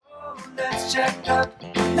Let's check up.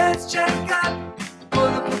 Let's check up. Pull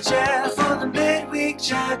up a chair for the Midweek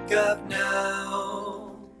Checkup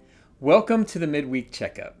now. Welcome to the Midweek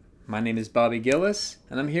Checkup. My name is Bobby Gilles,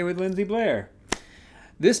 and I'm here with Lindsey Blair.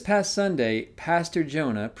 This past Sunday, Pastor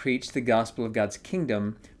Jonah preached the gospel of God's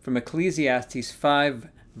kingdom from Ecclesiastes 5,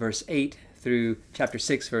 verse 8 through chapter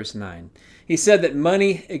 6, verse 9. He said that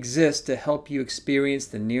money exists to help you experience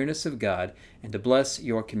the nearness of God and to bless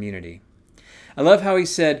your community. I love how he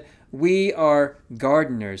said, we are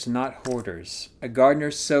gardeners, not hoarders. A gardener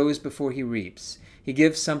sows before he reaps. He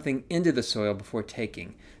gives something into the soil before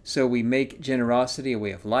taking. So we make generosity a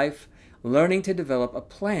way of life, learning to develop a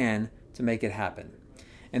plan to make it happen.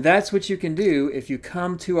 And that's what you can do if you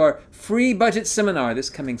come to our free budget seminar this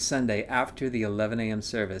coming Sunday after the 11 a.m.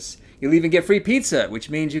 service. You'll even get free pizza, which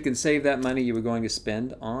means you can save that money you were going to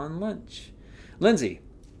spend on lunch. Lindsey,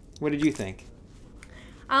 what did you think?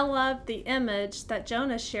 I love the image that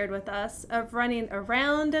Jonah shared with us of running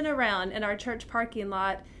around and around in our church parking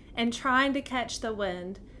lot and trying to catch the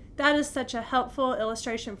wind. That is such a helpful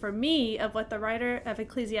illustration for me of what the writer of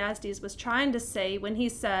Ecclesiastes was trying to say when he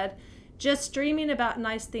said, just dreaming about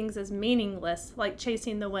nice things is meaningless, like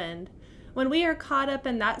chasing the wind. When we are caught up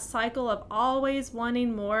in that cycle of always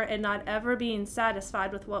wanting more and not ever being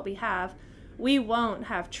satisfied with what we have, we won't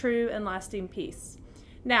have true and lasting peace.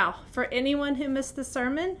 Now, for anyone who missed the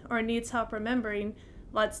sermon or needs help remembering,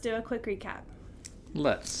 let's do a quick recap.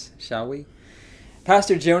 Let's, shall we?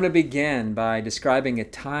 Pastor Jonah began by describing a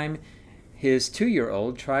time his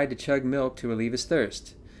 2-year-old tried to chug milk to relieve his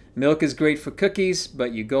thirst. Milk is great for cookies,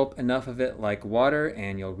 but you gulp enough of it like water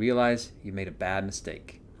and you'll realize you made a bad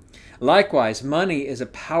mistake. Likewise, money is a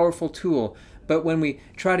powerful tool, but when we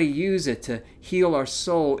try to use it to heal our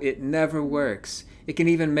soul, it never works. It can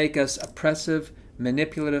even make us oppressive,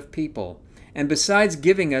 manipulative people. And besides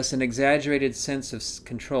giving us an exaggerated sense of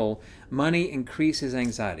control, money increases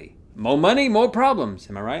anxiety. More money, more problems.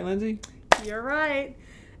 Am I right, Lindsey? You're right.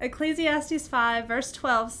 Ecclesiastes 5 verse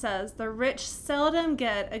 12 says, the rich seldom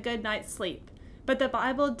get a good night's sleep. But the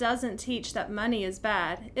Bible doesn't teach that money is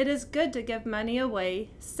bad. It is good to give money away,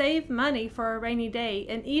 save money for a rainy day,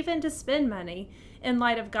 and even to spend money in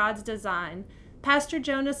light of God's design. Pastor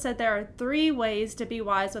Jonah said there are 3 ways to be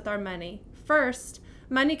wise with our money. First,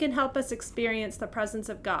 money can help us experience the presence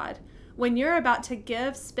of God. When you're about to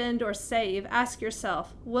give, spend, or save, ask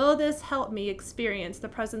yourself, will this help me experience the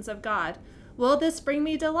presence of God? Will this bring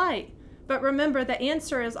me delight? But remember, the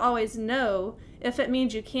answer is always no if it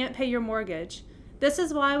means you can't pay your mortgage. This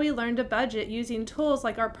is why we learn to budget using tools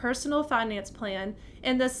like our personal finance plan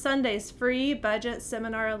and this Sunday's free budget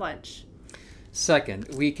seminar lunch. Second,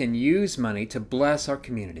 we can use money to bless our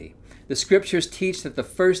community. The scriptures teach that the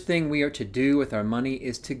first thing we are to do with our money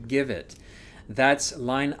is to give it. That's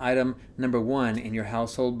line item number 1 in your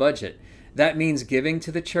household budget. That means giving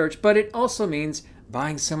to the church, but it also means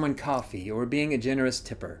buying someone coffee or being a generous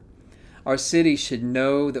tipper. Our city should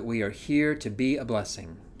know that we are here to be a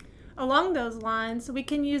blessing. Along those lines, we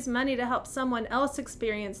can use money to help someone else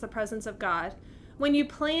experience the presence of God. When you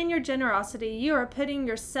plan your generosity, you are putting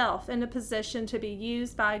yourself in a position to be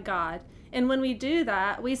used by God. And when we do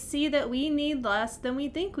that, we see that we need less than we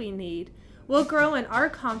think we need. We'll grow in our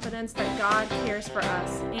confidence that God cares for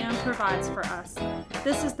us and provides for us.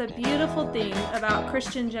 This is the beautiful thing about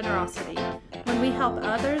Christian generosity. When we help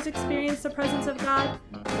others experience the presence of God,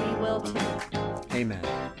 we will too. Amen.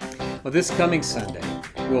 Well, this coming Sunday,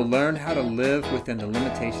 we'll learn how to live within the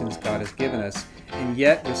limitations God has given us and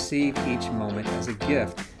yet receive each moment as a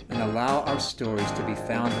gift and allow our stories to be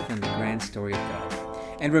found within the grand story of God.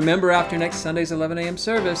 And remember, after next Sunday's 11 a.m.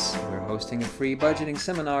 service, we're hosting a free budgeting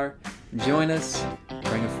seminar. Join us,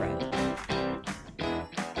 bring a friend.